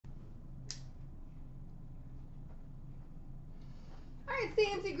Alright,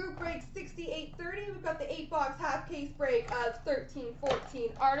 CNC group break 6830. We've got the 8-box half case break of 1314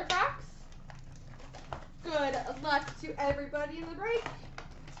 artifacts. Good luck to everybody in the break.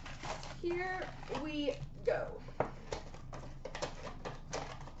 Here we go.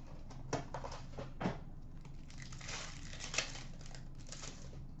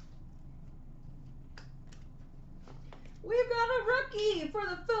 We've got a rookie for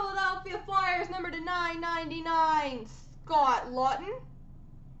the Philadelphia Flyers, number to 999, Scott Lawton.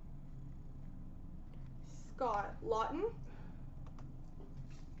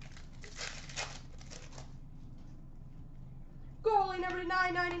 Goalie number to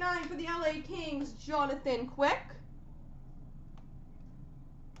 999 for the LA Kings, Jonathan Quick.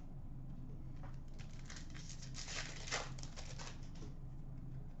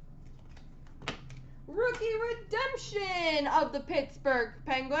 Rookie redemption of the Pittsburgh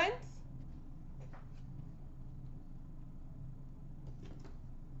Penguins.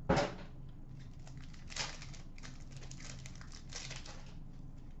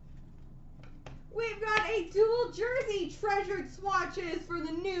 We've got a dual jersey treasured swatches for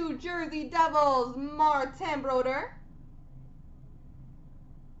the New Jersey Devils, Martin Brodeur.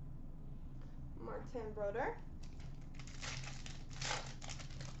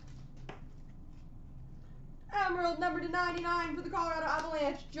 Emerald number to 99 for the Colorado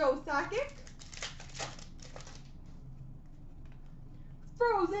Avalanche, Joe Sakic.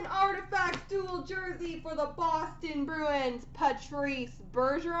 Frozen Artifacts dual jersey for the Boston Bruins, Patrice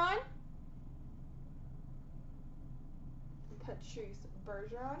Bergeron.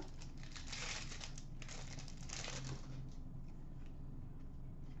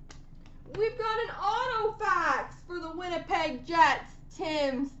 We've got an Autofax for the Winnipeg Jets,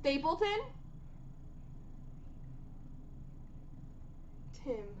 Tim Stapleton.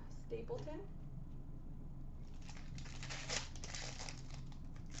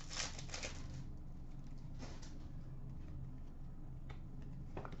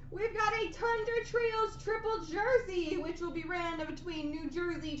 We've got a Tundra Trios triple jersey, which will be random between New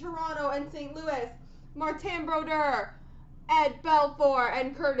Jersey, Toronto, and St. Louis. Martin Brodeur, Ed Belfour,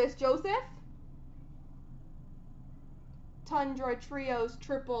 and Curtis Joseph. Tundra Trios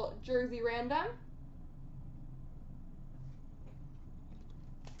triple jersey random.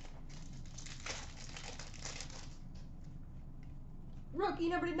 Rookie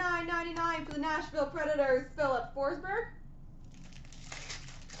number to 999 for the Nashville Predators, Philip Forsberg.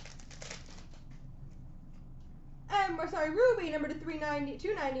 Ruby number to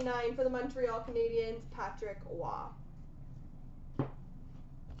 299 for the Montreal Canadiens, Patrick Waugh.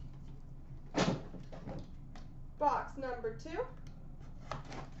 Box number 2.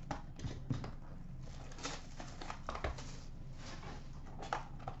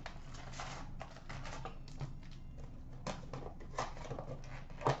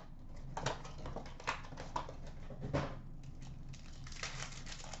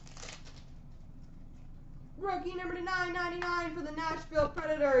 Rookie number to 999 for the Nashville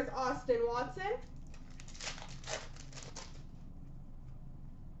Predators, Austin Watson.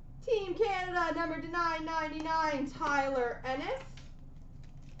 Team Canada number to 999, Tyler Ennis.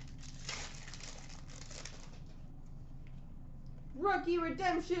 Rookie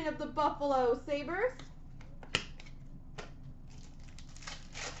redemption of the Buffalo Sabres.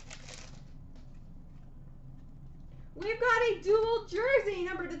 We've got a dual jersey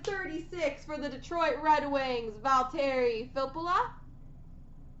number to 36 for the Detroit Red Wings, Valtteri Filppula.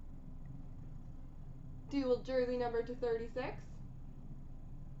 Dual jersey number to 36.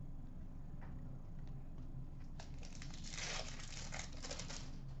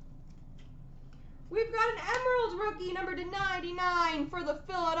 We've got an Emerald rookie number to 99 for the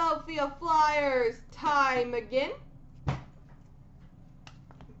Philadelphia Flyers, Ty McGinn.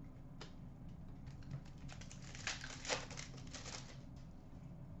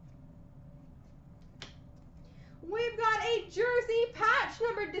 We've got a jersey patch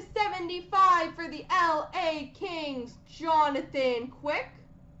numbered to 75 for the LA Kings, Jonathan Quick.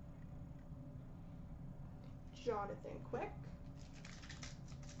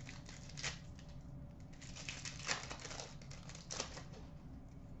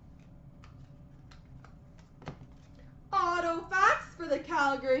 Autofax for the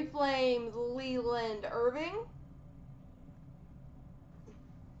Calgary Flames, Leland Irving.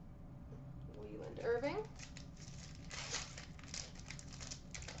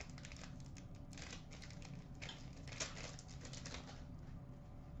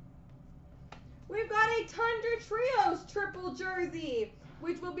 We've got a Tundra Trios triple jersey,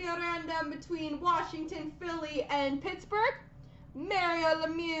 which will be a random between Washington, Philly, and Pittsburgh. Mario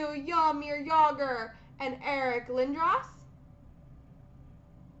Lemieux, Jaromir Jagr, and Eric Lindros.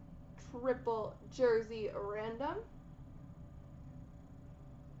 triple jersey random.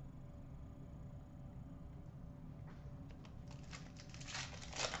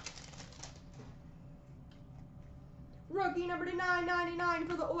 Rookie number to 999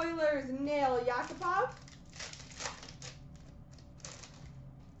 for the Oilers, Nail Yakupov.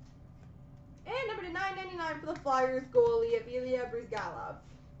 And number to 999 for the Flyers, goalie, Ilya Bryzgalov.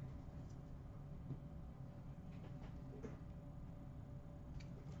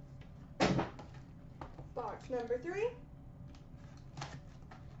 Box number 3.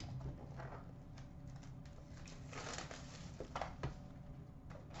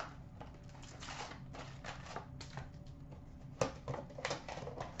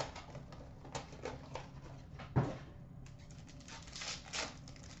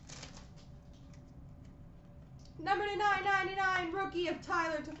 Number to 999, rookie of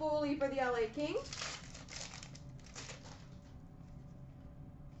Tyler Toffoli for the LA Kings.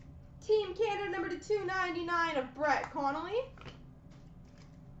 Team Canada number to 299 of Brett Connolly.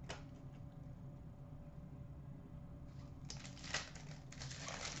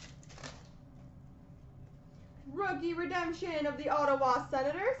 Rookie redemption of the Ottawa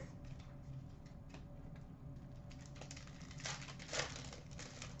Senators.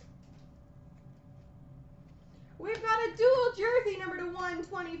 We've got a dual jersey number to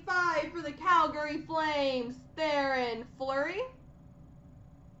 125 for the Calgary Flames, Theoren Fleury.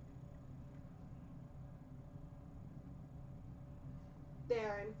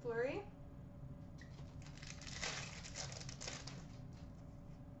 Theoren Fleury.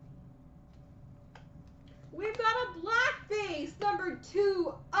 We've got a black base, number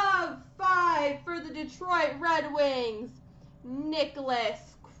 2 of 5 for the Detroit Red Wings, Nicholas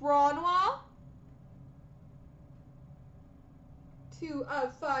Kronwall. 2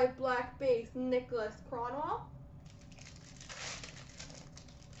 of 5 black base, Nicholas Kronwall.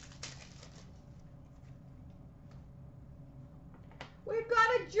 We've got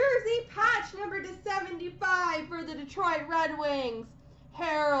a jersey patch number to 75 for the Detroit Red Wings,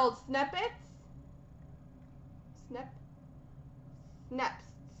 Harold Snepsts.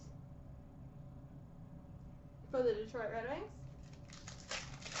 Snepsts for the Detroit Red Wings.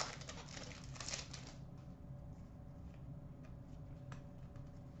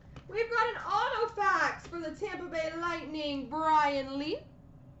 We've got an autofax for the Tampa Bay Lightning, Brian Lee.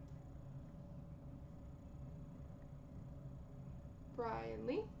 Brian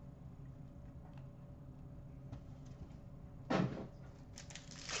Lee.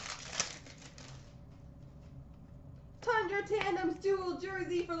 Tundra Tandems dual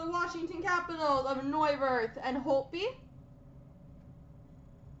jersey for the Washington Capitals of Neuwirth and Holtby.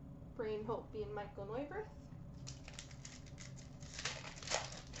 Brain Holtby and Michael Neuwirth.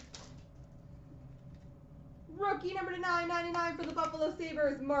 Rookie number to 999 for the Buffalo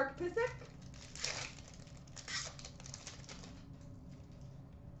Sabres, Mark Pysyk.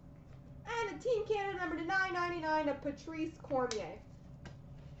 And a Team Canada number to 999 of Patrice Cormier.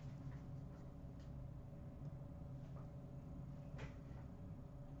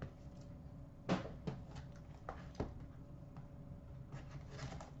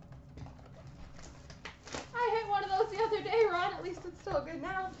 I hit one of those the other day, Ron. At least it's still good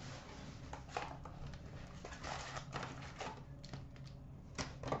now.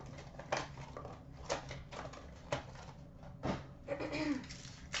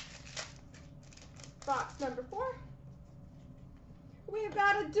 Box number 4. We've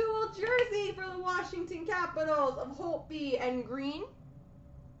got a dual jersey for the Washington Capitals of Holtby and Green.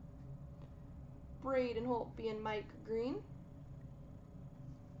 Braden Holtby and Mike Green.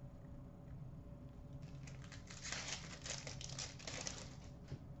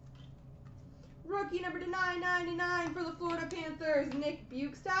 Rookie number to 999 for the Florida Panthers, Nick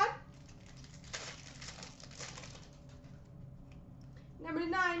Bjugstad. Number to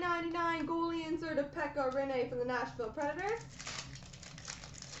 999, goalie insert of Pekka Rinne for the Nashville Predators.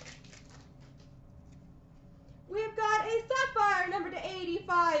 We've got a sapphire number to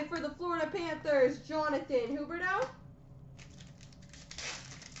 85 for the Florida Panthers, Jonathan Huberdeau.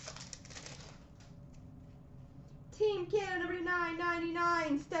 Team Canada number to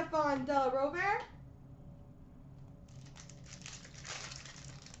 999, Stefan Delarover.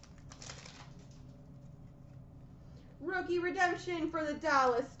 Rookie redemption for the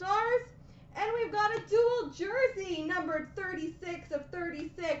Dallas Stars. And we've got a dual jersey, numbered 36 of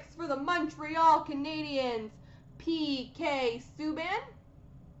 36 for the Montreal Canadiens, PK Subban.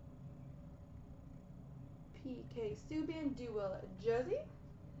 PK Subban dual jersey.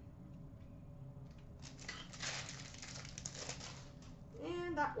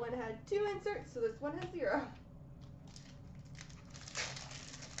 And that one had 2 inserts, so this one has 0.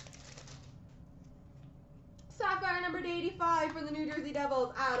 number to 85 for the New Jersey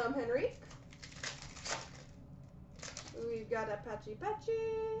Devils, Adam Henrique. We've got a patchy.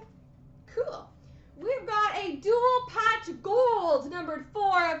 Cool. We've got a dual patch gold, numbered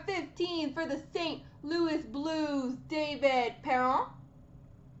 4 of 15 for the St. Louis Blues, David Perron.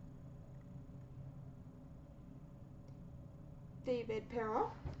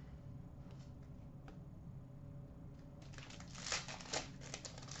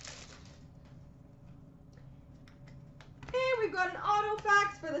 And we've got an auto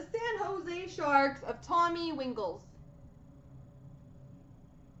fax for the San Jose Sharks of Tommy Wingles.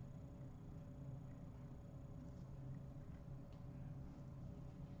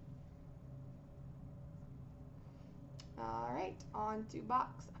 All right, on to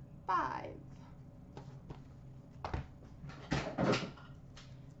box 5.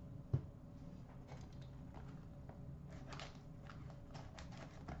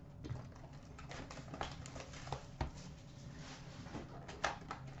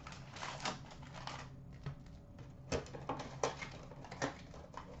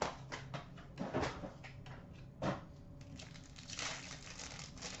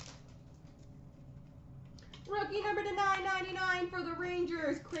 Rookie number to 999 for the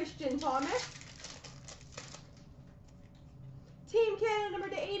Rangers, Christian Thomas. Team Canada number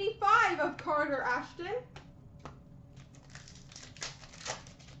to 85 of Carter Ashton.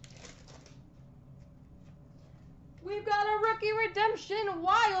 We've got a rookie redemption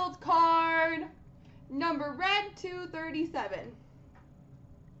wild card, number red 237.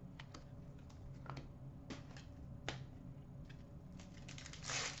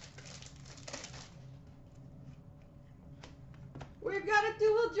 We've got a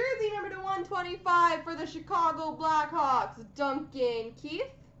dual jersey number to 125 for the Chicago Blackhawks, Duncan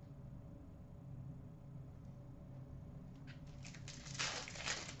Keith.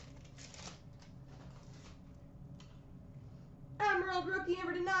 Emerald rookie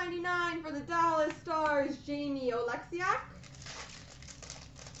number to 99 for the Dallas Stars, Jamie Oleksiak.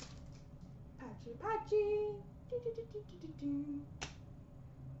 Patchy.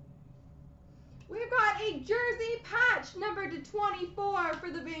 We've got a jersey patch number to 24 for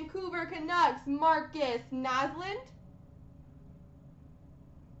the Vancouver Canucks, Marcus Naslund.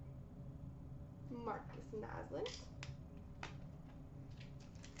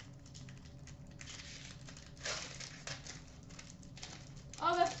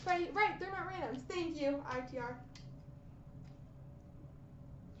 Oh, that's right, they're not randoms. Thank you, ITR.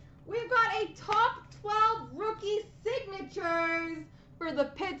 We've got a top 12 rookie signatures for the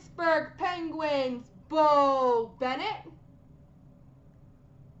Pittsburgh Penguins, Bo Bennett.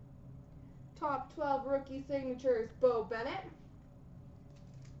 Top 12 rookie signatures, Bo Bennett.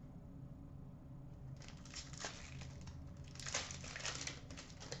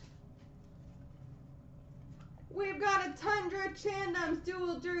 We've got a Tundra Tandems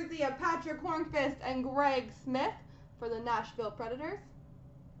dual jersey of Patrick Hornqvist and Greg Smith for the Nashville Predators.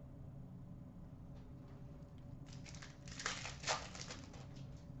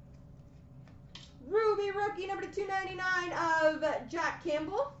 Ruby rookie number 299 of Jack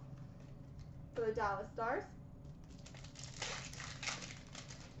Campbell for the Dallas Stars.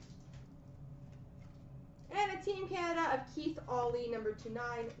 And a Team Canada of Keith Ollie number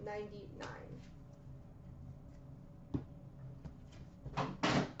 2999.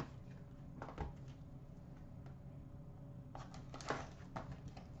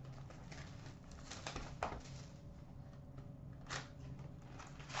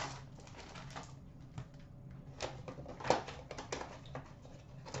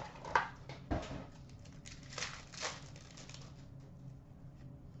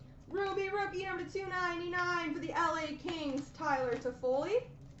 Ruby rookie number 299 for the LA Kings, Tyler Toffoli.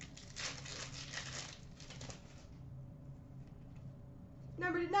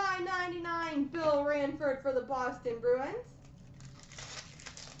 Number 999, Bill Ranford for the Boston Bruins.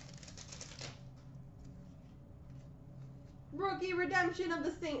 Rookie redemption of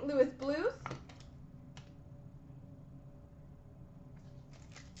the St. Louis Blues.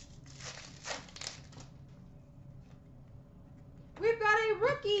 We've got a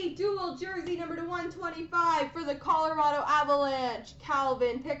rookie dual jersey number to 125 for the Colorado Avalanche,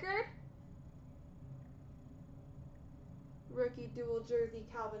 Calvin Pickard. Rookie dual jersey,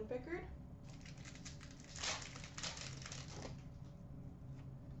 Calvin Pickard.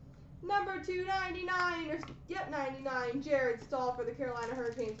 Number 299, 99, Jared Stahl for the Carolina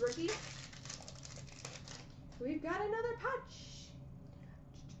Hurricanes rookie. We've got another patch.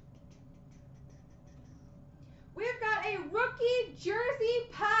 We've got a rookie jersey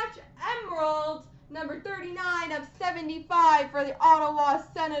patch emerald, number 39 of 75 for the Ottawa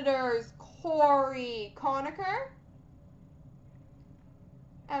Senators, Corey Conacher.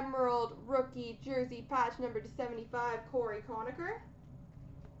 Emerald rookie jersey patch number /75, Corey Conacher.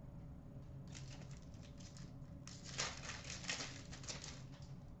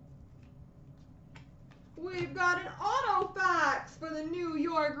 We've got an auto fax for the New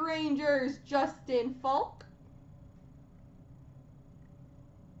York Rangers, Justin Falk.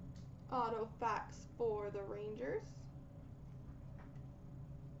 Auto fax for the Rangers.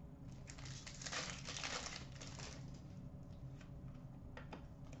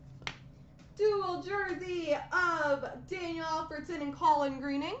 Dual jersey of Daniel Alfredson and Colin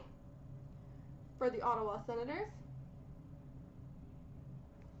Greening for the Ottawa Senators.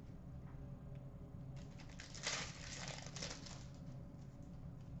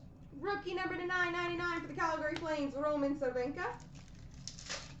 Rookie number /999 for the Calgary Flames, Roman Cervenka.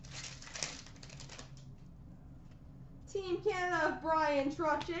 Team Canada of Brian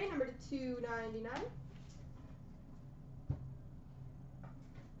Trottier, number /299.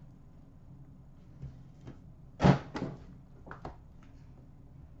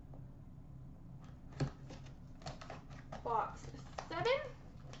 Box 7.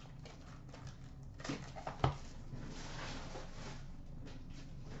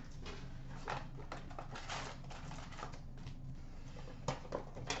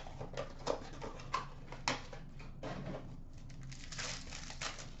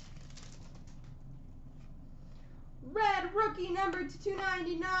 Red rookie number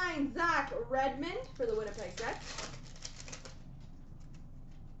 /299, Zach Redmond for the Winnipeg Jets.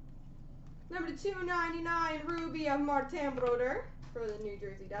 Number /299, ruby of Martin Brodeur for the New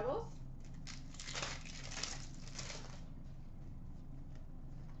Jersey Devils.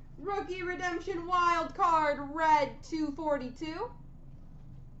 Rookie redemption wild card red /242.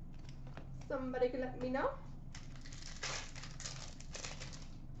 Somebody can let me know.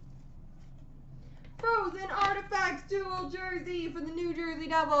 Frozen Artifacts dual jersey for the New Jersey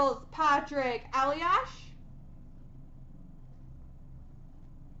Devils, Patrick Elias.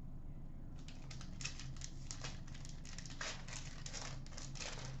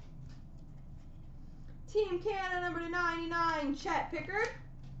 Team Canada number /99, Chet Pickard.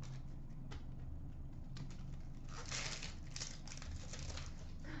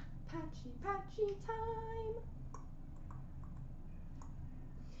 Patchy time.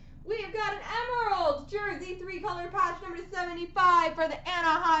 We've got an Emerald jersey 3-color patch number /75 for the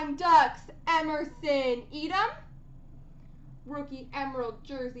Anaheim Ducks, Emerson Edom. Rookie Emerald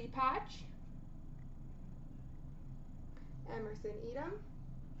jersey patch. Emerson Edom.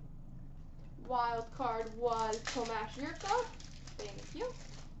 Wild card was Tomas Yurko. Thank you.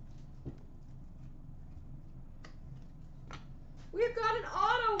 We've got an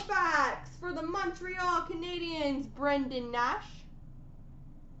auto fax for the Montreal Canadiens, Brendan Nash.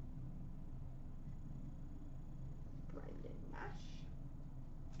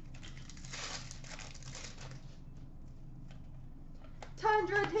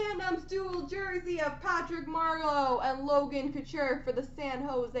 Tundra Tandems dual jersey of Patrick Marleau and Logan Couture for the San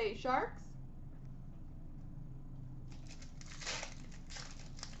Jose Sharks.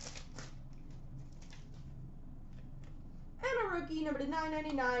 And a rookie number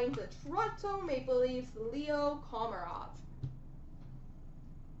 /999 for the Toronto Maple Leafs, Leo Komarov.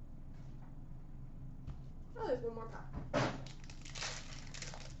 Oh, there's one more pack.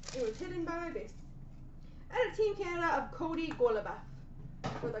 It was hidden by my base. And a Team Canada of Cody Goloubef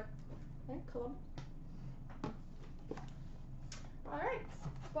for the Columbus. Alright,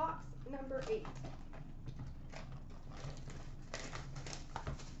 box number 8.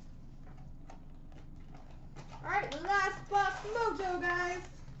 Alright, last box mojo, guys.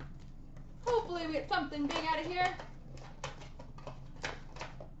 Hopefully we get something big out of here.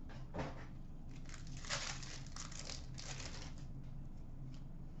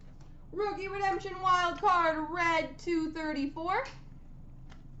 Rookie redemption wild card red /234.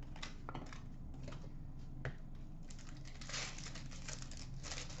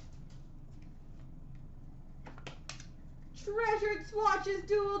 Treasured swatches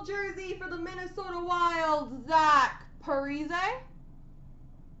dual jersey for the Minnesota Wild, Zach Parise.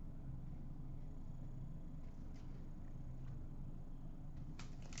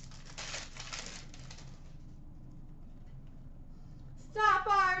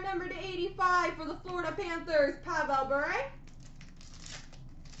 Sapphire number /85 for the Florida Panthers, Pavel Bure.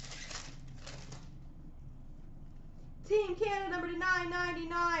 Team Canada number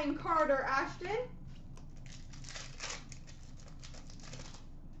 /999, Carter Ashton.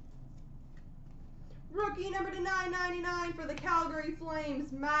 Rookie number /999 for the Calgary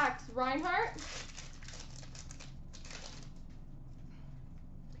Flames, Max Reinhart.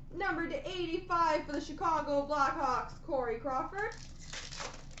 Number /85 for the Chicago Blackhawks, Corey Crawford.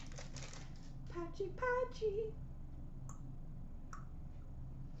 Patchy.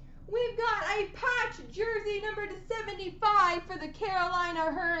 We've got a patch jersey number /75 for the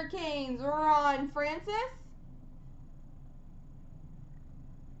Carolina Hurricanes, Ron Francis.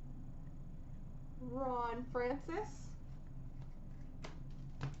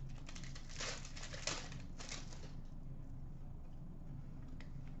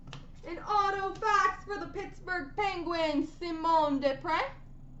 An auto fax for the Pittsburgh Penguins, Simone Desprez.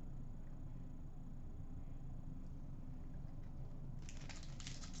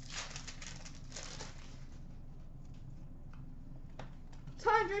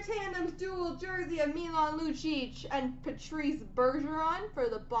 Tundra Tandems dual jersey of Milan Lucic and Patrice Bergeron for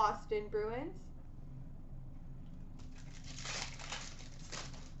the Boston Bruins.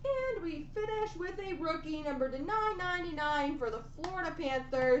 And we finish with a rookie number /999 for the Florida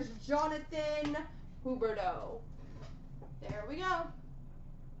Panthers, Jonathan Huberdeau. There we go.